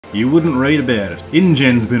You wouldn't read about it.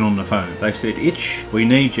 InGen's been on the phone. They said, Itch, we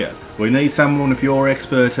need you. We need someone of your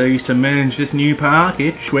expertise to manage this new park,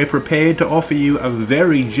 Itch. We're prepared to offer you a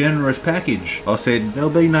very generous package. I said, there'll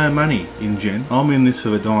be no money, InGen. I'm in this for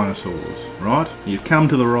the dinosaurs, right? You've come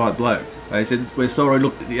to the right bloke. They said, we're sorry,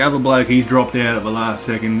 look, the other bloke, he's dropped out at the last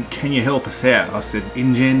second. Can you help us out? I said,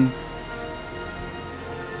 InGen,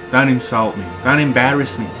 don't insult me. Don't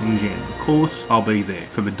embarrass me, InGen. Of course, I'll be there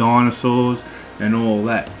for the dinosaurs and all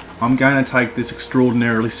that. I'm going to take this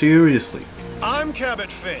extraordinarily seriously. I'm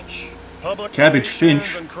Cabbage Finch. Cabbage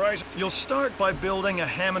Finch? You'll start by building a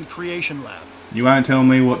Hammond Creation Lab. You won't tell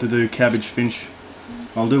me what to do, Cabbage Finch.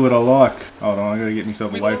 I'll do what I like. Hold on, I gotta get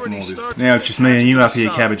myself away from all this. Now it's just me and you up here,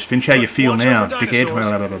 Cabbage Finch. How you feel now, dickhead?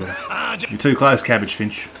 You're too close, Cabbage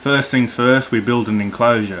Finch. First things first, we build an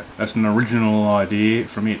enclosure. That's an original idea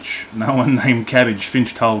from Itch. No one named Cabbage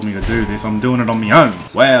Finch told me to do this. I'm doing it on my own.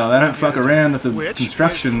 Wow, they don't fuck around with the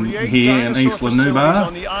construction here in East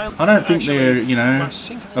Lanubar. I don't think they're, you know,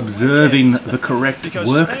 observing the correct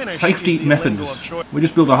work safety methods. We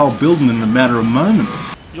just built a whole building in a matter of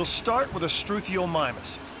moments. You'll start with a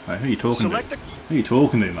Struthiomimus. Hey, who are you talking to? Who are you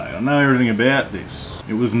talking to, mate? I know everything about this.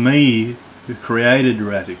 It was me who created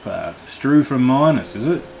Jurassic Park. Struthiomimus, is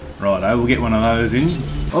it? Righto, we'll get one of those in.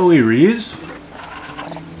 Oh, here he is.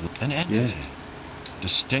 An entity. Yeah.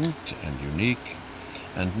 Distinct and unique.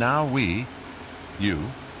 And now you,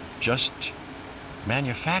 just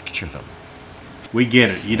manufacture them. We get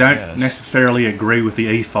it. You don't necessarily agree with the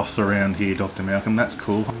ethos around here, Dr. Malcolm. That's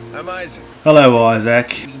cool. I'm Isaac. Hello,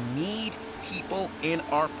 Isaac. We need people in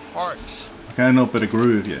our parks. I can't help but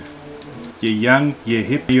agree with you. You're young, you're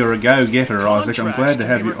hip, you're a go-getter, Isaac. I'm glad to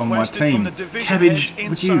have you on my team. Cabbage,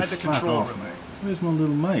 would you fuck off, mate? Where's my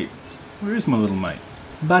little mate? Where is my little mate?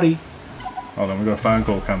 Buddy. Hold on, we've got a phone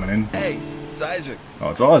call coming in. Hey, it's Isaac. Oh,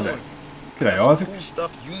 it's Isaac. G'day, Isaac. Cool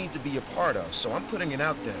stuff you need to be a part of, so I'm putting it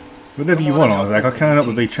out there. Whatever you want, Isaac. I can't help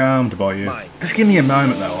but be charmed by you. Just give me a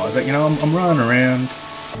moment, though, Isaac. You know, I'm running around.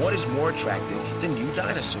 What is more attractive than new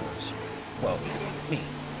dinosaurs? Well, me,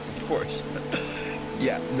 of course.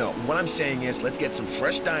 Yeah, no, what I'm saying is let's get some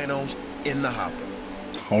fresh dinos in the hopper.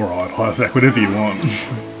 Alright, Isaac, whatever you want.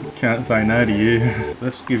 Can't say no to you.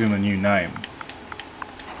 Let's give him a new name.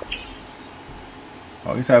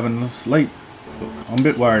 Oh, he's having a sleep. Look, I'm a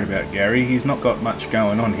bit worried about Gary. He's not got much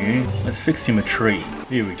going on here. Let's fix him a tree.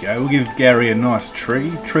 Here we go. We'll give Gary a nice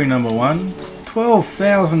tree. Tree number 1.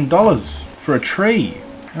 $12,000 for a tree.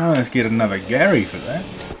 Oh, let's get another Gary for that.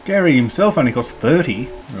 Gary himself only cost 30.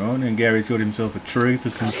 Right, and Gary's got himself a tree for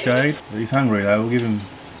some shade. He's hungry though. We've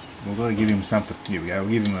got to give him something. Here we go.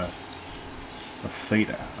 We'll give him a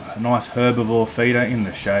feeder. A nice herbivore feeder in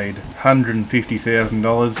the shade.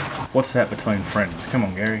 $150,000. What's that between friends? Come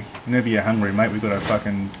on, Gary. Whenever you're hungry, mate, we've got a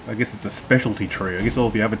fucking... I guess it's a specialty tree. I guess all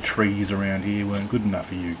the other trees around here weren't good enough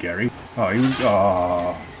for you, Gary. Oh, he was...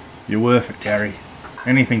 Oh, you're worth it, Gary.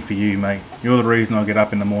 Anything for you, mate. You're the reason I get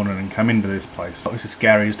up in the morning and come into this place. This is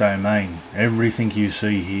Gary's domain. Everything you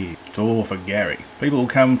see here, it's all for Gary. People will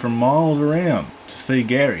come from miles around to see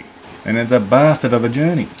Gary. And it's a bastard of a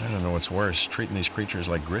journey. I don't know what's worse, treating these creatures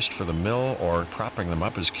like grist for the mill or propping them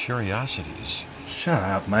up as curiosities. Shut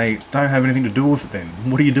up, mate. Don't have anything to do with it then.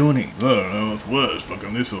 What are you doing here? I don't know what's worse,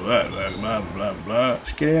 fucking this or that, blah, blah, blah, blah.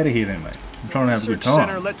 Just get out of here then, mate. I'm trying to have a good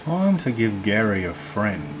time. Time to give Gary a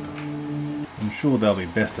friend. I'm sure they'll be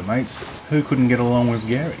best of mates. Who couldn't get along with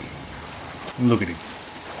Gary? Look at him.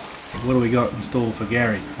 What do we got installed for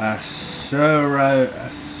Gary? A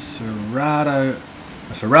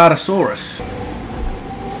Ceratosaurus.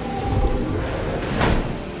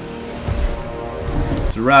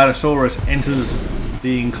 Ceratosaurus enters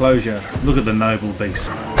the enclosure. Look at the noble beast.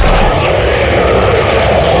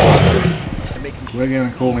 We're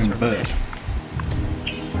going to call him Bert.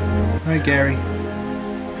 Hey Gary.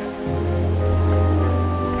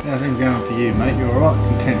 How's things going for you, mate? You alright?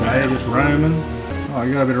 Content, eh? Just roaming? Oh,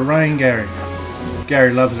 you got a bit of rain, Gary.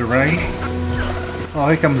 Gary loves the rain. Oh,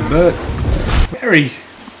 here comes Bert. Gary!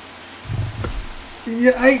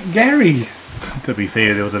 You ate Gary! To be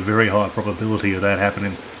fair, there was a very high probability of that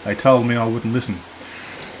happening. They told me I wouldn't listen.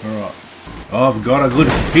 Alright. I've got a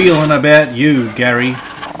good feeling about you, Gary.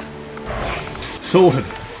 Sorted.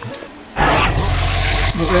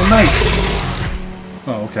 Look, they're mates.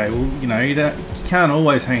 Oh, okay, well, you know, you can't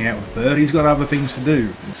always hang out with Bert. He's got other things to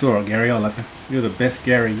do. It's alright, Gary, I love you. You're the best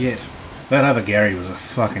Gary yet. That other Gary was a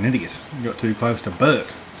fucking idiot. You got too close to Bert.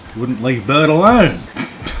 You wouldn't leave Bert alone.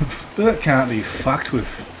 Bert can't be fucked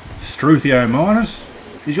with Struthiomimus.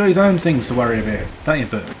 He's got his own things to worry about, don't you,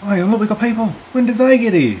 Bert? Oh, look, we got people. When did they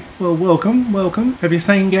get here? Well, welcome, welcome. Have you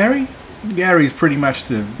seen Gary? Gary's pretty much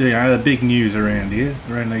the the big news around here,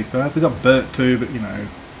 around these parts. We got Bert too, but you know.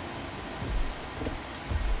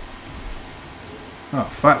 Oh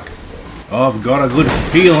fuck! I've got a good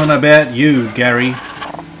feeling about you, Gary.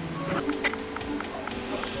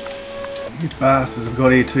 These bastards have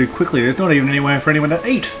got here too quickly. There's not even anywhere for anyone to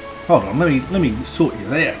eat. Hold on, let me sort you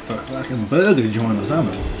out for a fucking burger joint or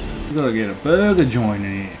something. We've got to get a burger joint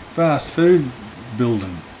in here. Fast food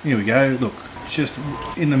building. Here we go. Look, just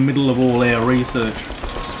in the middle of all our research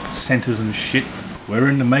centres and shit. We're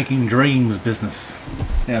in the making dreams business.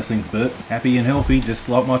 How's things, Bert? Happy and healthy, just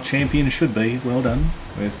like my champion should be. Well done.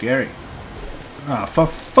 Where's Gary? Ah, for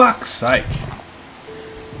fuck's sake.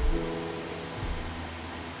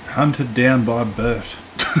 Hunted down by Bert.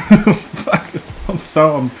 Fuck.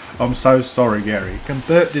 I'm so sorry, Gary. And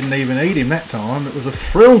Bert didn't even eat him that time. It was a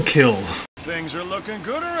thrill kill. Things are looking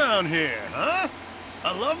good around here, huh?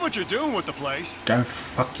 I love what you're doing with the place. Go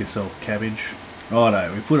fuck yourself, cabbage.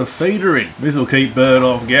 Righto, we put a feeder in. This'll keep Bert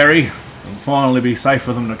off Gary. It'll finally be safe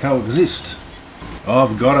for them to coexist.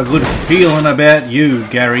 I've got a good feeling about you,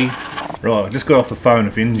 Gary. Right, I just got off the phone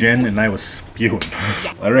with InGen and they were spewing.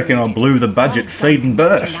 They reckon I blew the budget feeding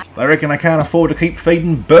Bert. They reckon I can't afford to keep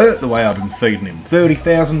feeding Bert the way I've been feeding him.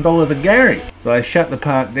 $30,000 a Gary. So they shut the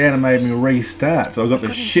park down and made me restart. So I got the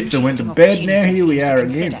shits and went to bed. Now here we are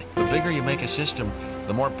again. The bigger you make a system,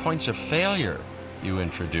 the more points of failure you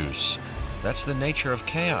introduce. That's the nature of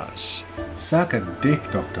chaos. Suck a dick,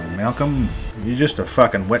 Dr. Malcolm. You're just a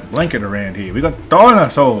fucking wet blanket around here. We got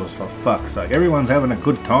dinosaurs, for fuck's sake. Everyone's having a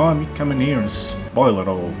good time. You come in here and spoil it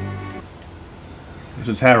all. This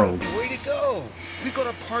is Harold. Way to go! We've got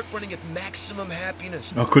our park running at maximum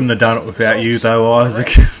happiness. I couldn't have done it without you though,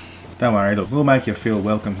 Isaac. Don't worry, look, we'll make you feel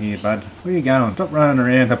welcome here, bud. Where you going? Stop running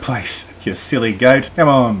around the place, you silly goat. Come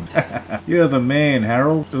on. You're the man,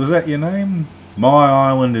 Harold. Was that your name? My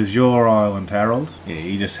island is your island, Harold. Yeah,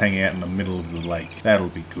 you just hang out in the middle of the lake. That'll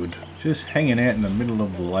be good. Just hanging out in the middle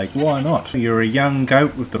of the lake. Why not? You're a young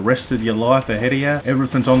goat with the rest of your life ahead of you.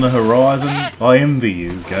 Everything's on the horizon. I envy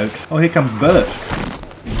you, goat. Oh, here comes Bert.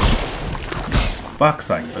 Fuck's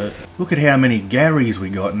sake, Bert. Look at how many Garys we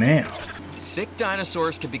got now. Sick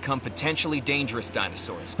dinosaurs can become potentially dangerous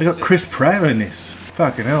dinosaurs. They got Chris Pratt in this.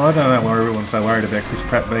 Fucking hell, I don't know why everyone's so worried about Chris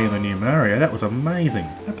Pratt being the new Mario. That was amazing.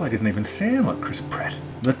 That bloke didn't even sound like Chris Pratt.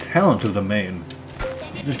 The talent of the man.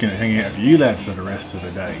 I'm just going to hang out with you lads for the rest of the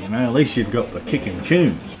day, you know? At least you've got the kicking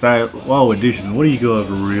tunes. So, while we're dishing, what do you guys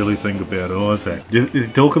really think about Isaac? Does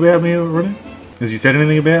he talk about me already? Has he said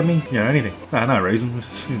anything about me? You know, anything? No reason.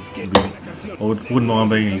 I wouldn't mind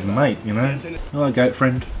being his mate, you know? Hello, goat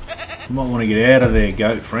friend. You might want to get out of there,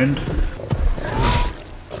 goat friend.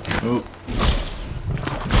 Oh.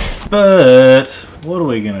 Bert, what are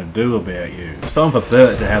we going to do about you? It's time for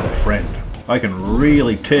Bert to have a friend. I can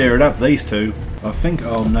really tear it up, these two. I think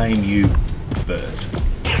I'll name you Bert.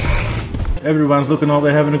 Everyone's looking like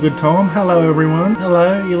they're having a good time. Hello everyone.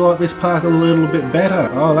 Hello, you like this park a little bit better?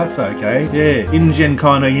 Oh, that's okay. Yeah, InGen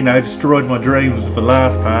kinda, you know, destroyed my dreams for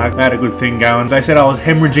last park. I had a good thing going. They said I was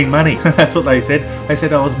hemorrhaging money. That's what they said. They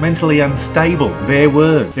said I was mentally unstable. Their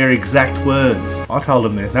words. Their exact words. I told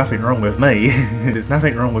them there's nothing wrong with me. There's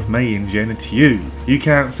nothing wrong with me, InGen. It's you. You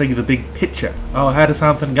can't see the big picture. Oh, I had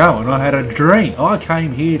something going. I had a dream. I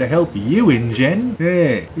came here to help you, InGen.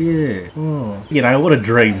 Yeah. Oh. You know, what are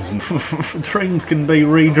dreams? Dreams can be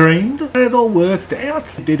redreamed. It all worked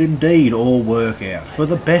out. It did indeed all work out. For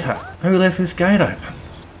the better. Who left this gate open?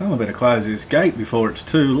 Someone better close this gate before it's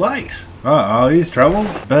too late. Uh-oh, here's trouble.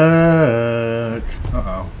 Bert.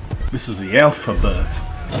 Uh-oh. This is the alphabet.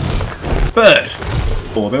 Bert!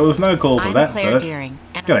 Oh, there was no call for that, Claire Bert. Deering,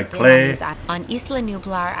 and G'day, I've been Claire. on Isla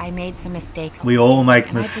Nublar, I made some mistakes. We all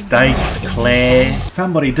make mistakes, Claire.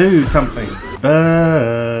 Somebody do something.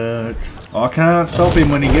 Bert. I can't stop him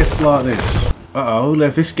when he gets like this. Uh-oh, who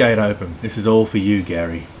left this gate open? This is all for you,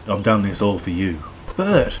 Gary. I've done this all for you.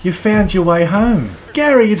 Bert, you found your way home.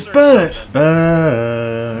 Gary, it's Bert.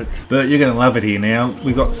 Bert, you're going to love it here now.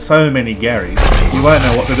 We've got so many Garys. You won't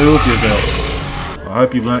know what to do with yourself. I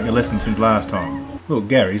hope you've learnt your lesson since last time. Look,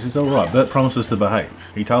 Gary's, it's alright. Bert promises to behave.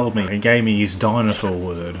 He told me. He gave me his dinosaur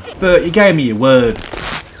word. Bert, you gave me your word.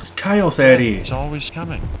 It's chaos out here. It's always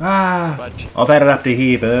coming. But I've had it up to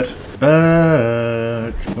here, Bert.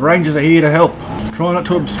 Bert. The Rangers are here to help. Try not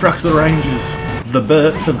to obstruct the Rangers. The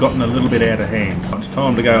Berts have gotten a little bit out of hand. It's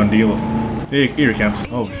time to go and deal with them. Here he comes.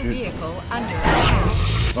 Oh shit.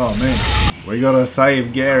 Oh man. We gotta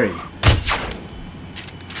save Gary.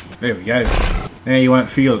 There we go. Now you won't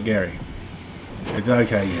feel it, Gary. It's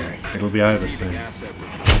okay, Gary. It'll be over soon.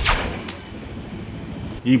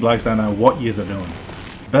 You blokes don't know what yous are doing.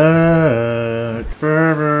 But Let's